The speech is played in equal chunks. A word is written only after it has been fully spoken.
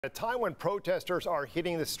At a time when protesters are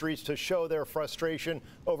hitting the streets to show their frustration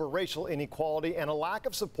over racial inequality and a lack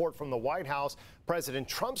of support from the White House, President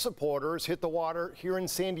Trump supporters hit the water here in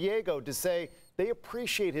San Diego to say they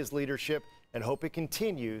appreciate his leadership and hope it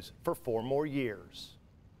continues for 4 more years.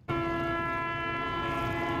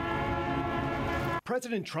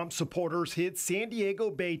 President Trump supporters hit San Diego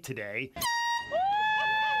Bay today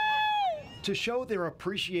to show their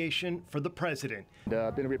appreciation for the president.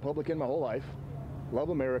 I've been a Republican my whole life. Love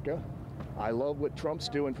America. I love what Trump's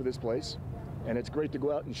doing for this place, and it's great to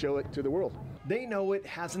go out and show it to the world. They know it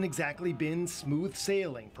hasn't exactly been smooth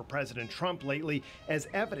sailing for President Trump lately, as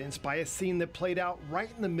evidenced by a scene that played out right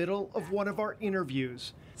in the middle of one of our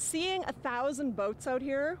interviews. Seeing 1,000 boats out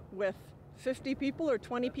here with 50 people or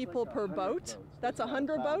 20 people per boat, that's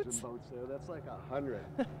 100 boats? That's like 100.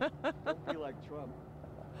 Don't be like Trump.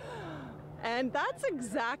 And that's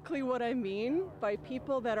exactly what I mean by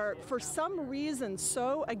people that are, for some reason,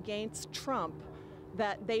 so against Trump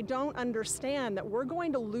that they don't understand that we're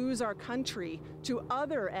going to lose our country to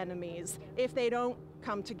other enemies if they don't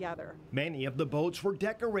come together. Many of the boats were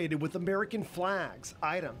decorated with American flags,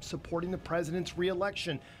 items supporting the president's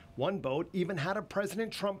re-election. One boat even had a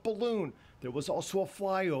President Trump balloon. There was also a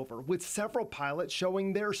flyover with several pilots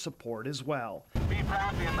showing their support as well. Be proud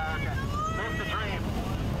to be American. Live the dream.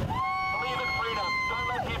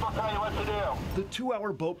 Tell you what to do. The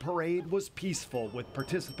 2-hour boat parade was peaceful, with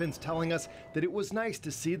participants telling us that it was nice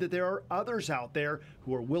to see that there are others out there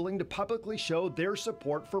who are willing to publicly show their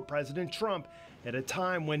support for President Trump at a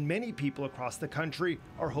time when many people across the country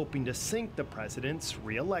are hoping to sink the president's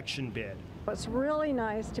re-election bid. It's really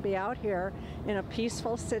nice to be out here in a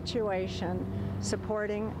peaceful situation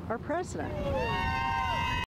supporting our president.